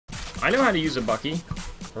I know how to use a Bucky.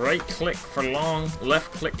 Right click for long,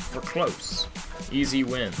 left click for close. Easy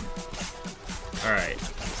win. Alright.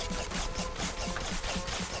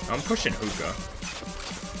 I'm pushing hookah.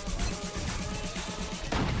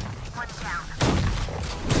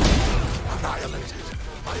 Annihilated.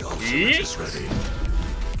 My ultimate is ready.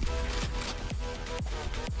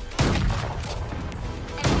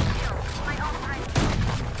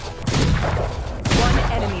 One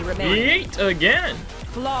enemy remaining. Yeet again.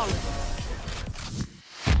 Flawless.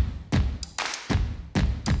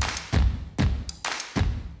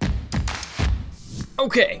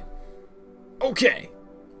 Okay. Okay.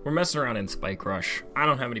 We're messing around in Spike Rush. I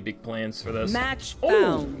don't have any big plans for this. Match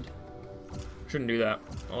found. Shouldn't do that.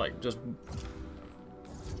 I like just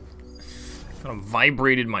kind of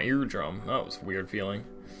vibrated my eardrum. That was a weird feeling.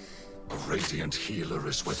 A radiant healer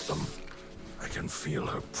is with them. I can feel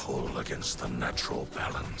her pull against the natural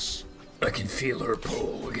balance. I can feel her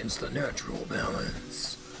pull against the natural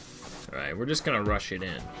balance. Alright, we're just gonna rush it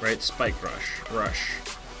in. Right? Spike rush. Rush.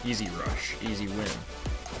 Easy rush. Easy win.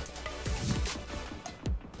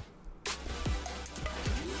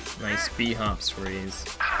 Nice B-hop sprays.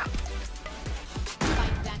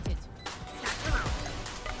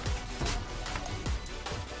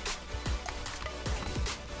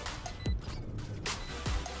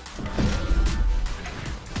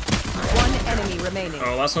 One enemy remaining.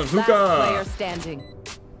 Oh, last one. Last Hookah! player standing.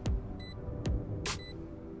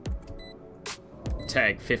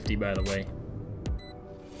 Tag 50, by the way.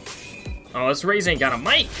 Oh, this Raze ain't got a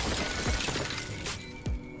mic!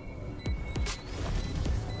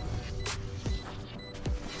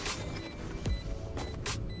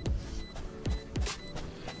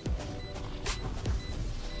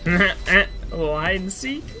 A little hide and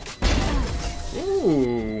seek.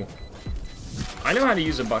 Ooh. I know how to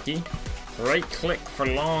use a Bucky. Right click for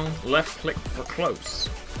long, left click for close.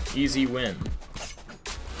 Easy win.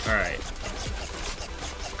 Alright.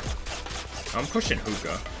 I'm pushing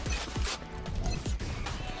hookah.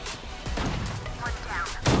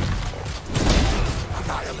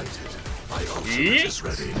 Annihilated. My ultimate is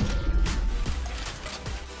ready.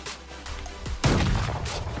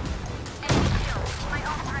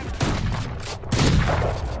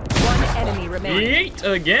 One enemy remaining. Yeet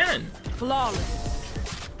again. Flawless.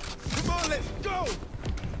 Come on, let's go.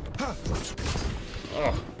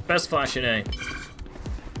 Oh, best flash in A.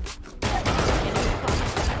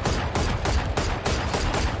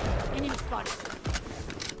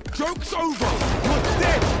 Joke's over. You're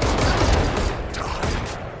dead.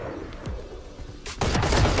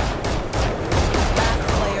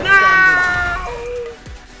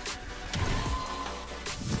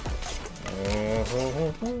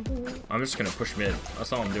 I'm just gonna push mid.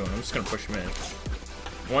 That's all I'm doing. I'm just gonna push mid.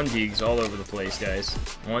 One deeg's all over the place, guys.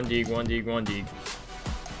 One deeg, one deeg, one deeg.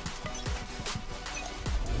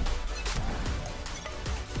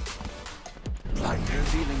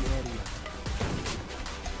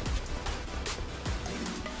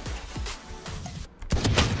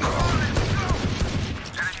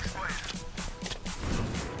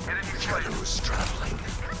 Shadows traveling.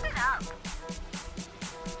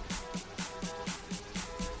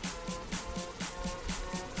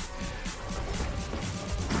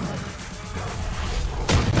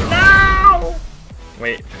 No!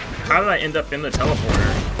 Wait, how did I end up in the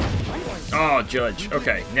teleporter? Oh, Judge.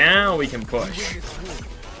 Okay, now we can push.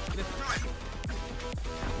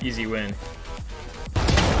 Easy win.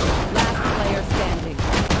 Last player standing.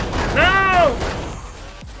 No!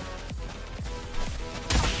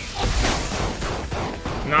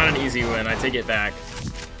 Not an easy win. I take it back.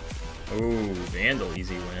 Ooh, Vandal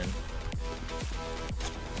easy win.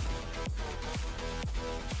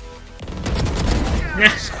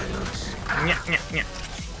 Silence. Nyah.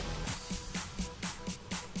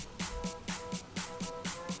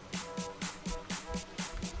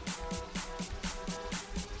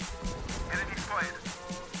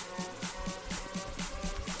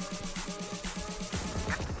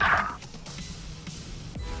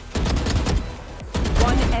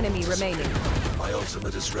 One enemy remaining. My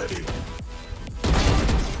ultimate is ready.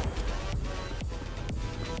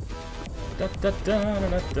 Da da da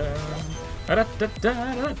da da da da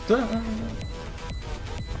da da.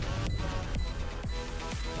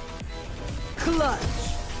 Clutch.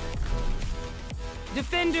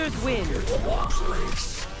 Defenders win.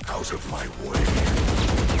 Place out of my way.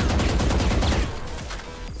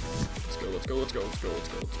 Let's go.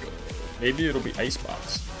 Maybe it'll be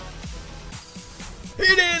Icebox.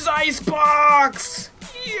 It is Icebox!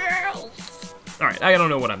 Yes! Alright, I don't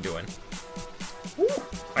know what I'm doing. Woo.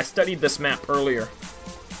 I studied this map earlier.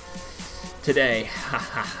 Today. Ha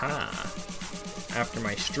ha ha. after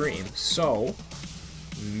my stream, so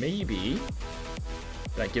maybe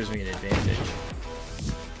that gives me an advantage.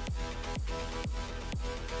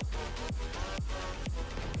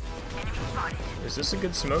 Is this a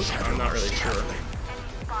good smoke? I'm not really sure.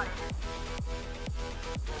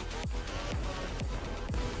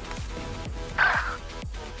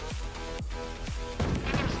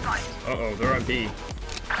 Uh-oh, they're on B.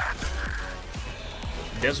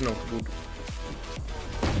 There's no food.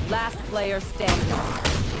 Last player standing.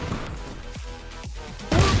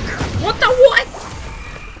 What the what?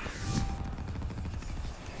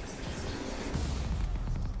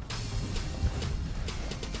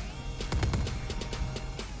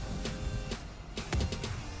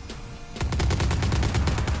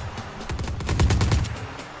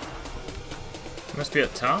 Must be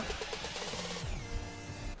at top.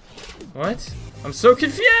 What? I'm so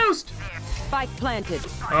confused! Spike planted.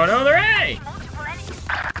 Oh no, they're A!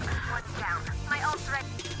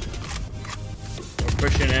 We're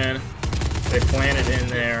pushing in. They planted in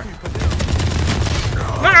there.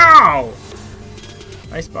 No!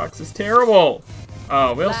 Icebox is terrible.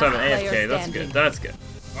 Oh, we also have an AFK. That's good. That's good.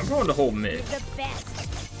 I'm going to hold mid. The best.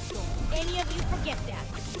 Don't any of you forget that.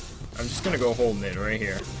 I'm just gonna go hold mid right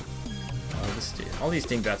here. All these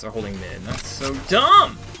dingbats are holding mid. That's so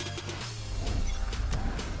dumb!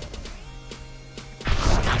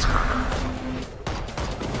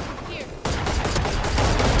 Here.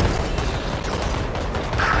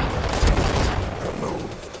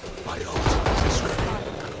 My ultimate is ready.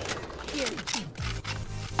 Here.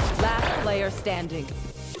 Last player standing.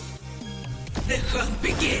 The hunt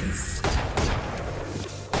begins.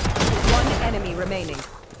 One enemy remaining.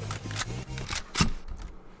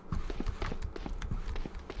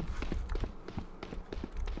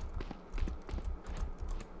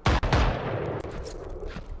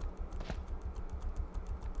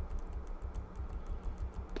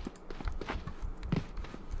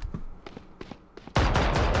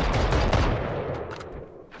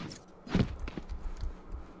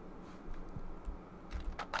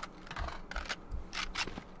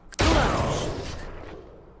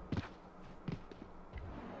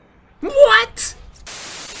 What?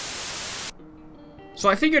 So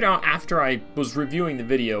I figured out after I was reviewing the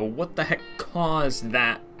video what the heck caused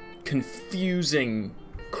that confusing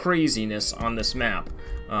craziness on this map.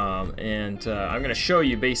 I'm going to show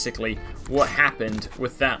you basically what happened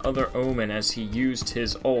with that other Omen as he used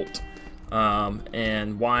his ult,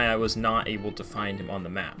 and why I was not able to find him on the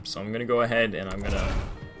map. So I'm going to go ahead and I'm going to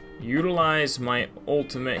utilize my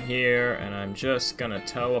ultimate here, and I'm just going to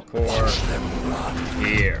teleport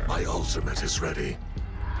here. My ultimate is ready.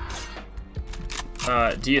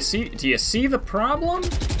 Do you see the problem?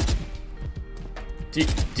 Do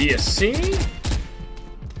you see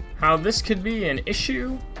how this could be an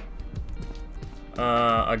issue?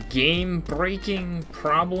 A game-breaking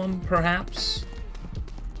problem, perhaps?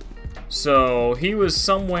 So, he was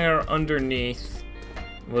somewhere underneath,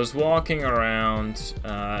 was walking around,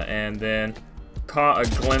 and then caught a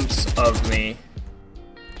glimpse of me,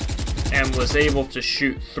 and was able to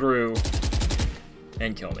shoot through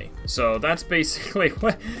and kill me. So that's basically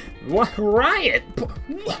what Riot,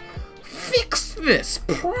 fix this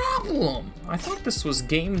problem. I thought this was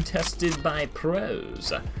game tested by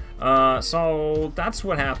pros. So that's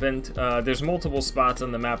what happened. There's multiple spots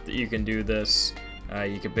on the map that you can do this.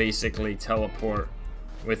 You could basically teleport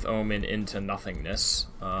with Omen into nothingness.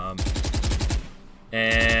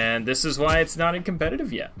 And this is why it's not in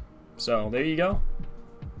competitive yet. So there you go.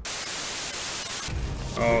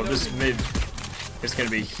 Oh, this mid is going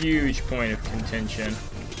to be a huge point of contention.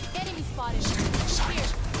 Enemy spotted. Here.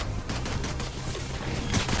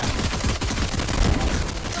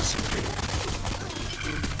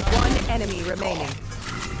 One enemy remaining.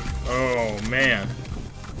 Oh, man.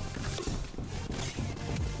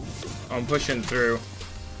 I'm pushing through.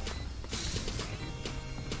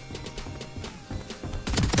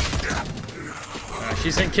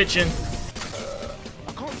 She's in kitchen.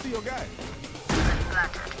 I can't see your guy.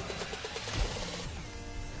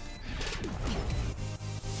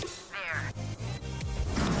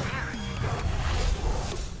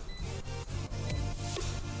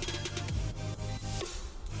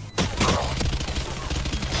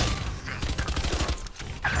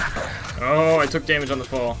 Oh, I took damage on the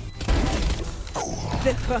fall.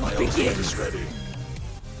 The hunt begins. Ready.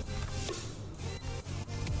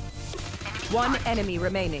 One enemy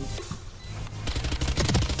remaining.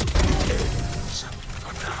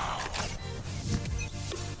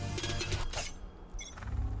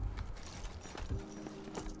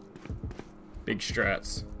 Big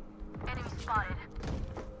strats. Enemy spotted.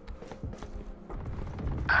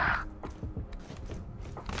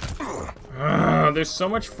 there's so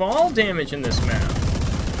much fall damage in this map.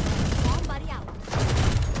 Bomb buddy out.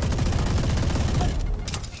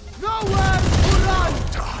 Nowhere to run!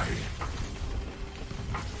 Die.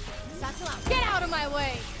 Satchel out. Get out of my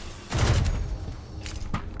way.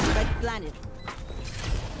 Red planet.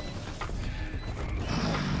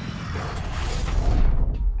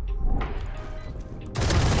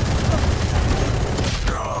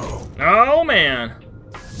 Oh man.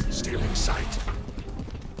 Stealing sight.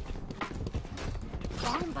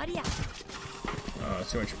 Bomb buddy out. Oh,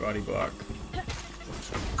 too much body block. Enemy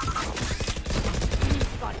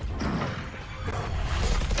spotted.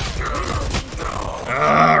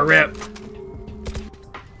 Ah, rip.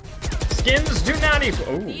 Skins do not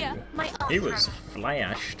equal. Yeah, Oh, my ult he was hurt.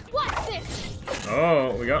 flashed. What's this?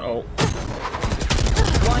 Oh, we got ult.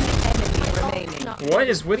 One enemy remaining. Not What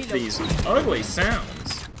is with these ugly sounds?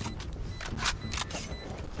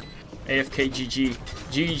 AFK GG.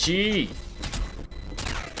 GG.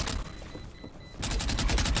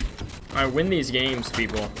 I win these games,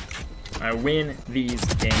 people. I win these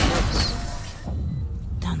games.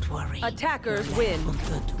 Don't worry. Attackers win.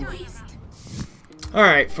 Waste.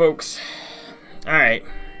 Alright, folks. Alright.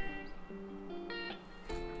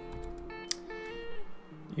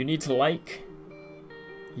 You need to like.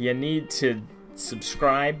 You need to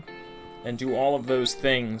subscribe. And do all of those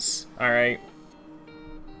things. Alright.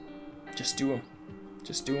 Just do them.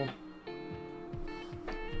 Just do them.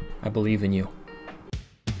 I believe in you.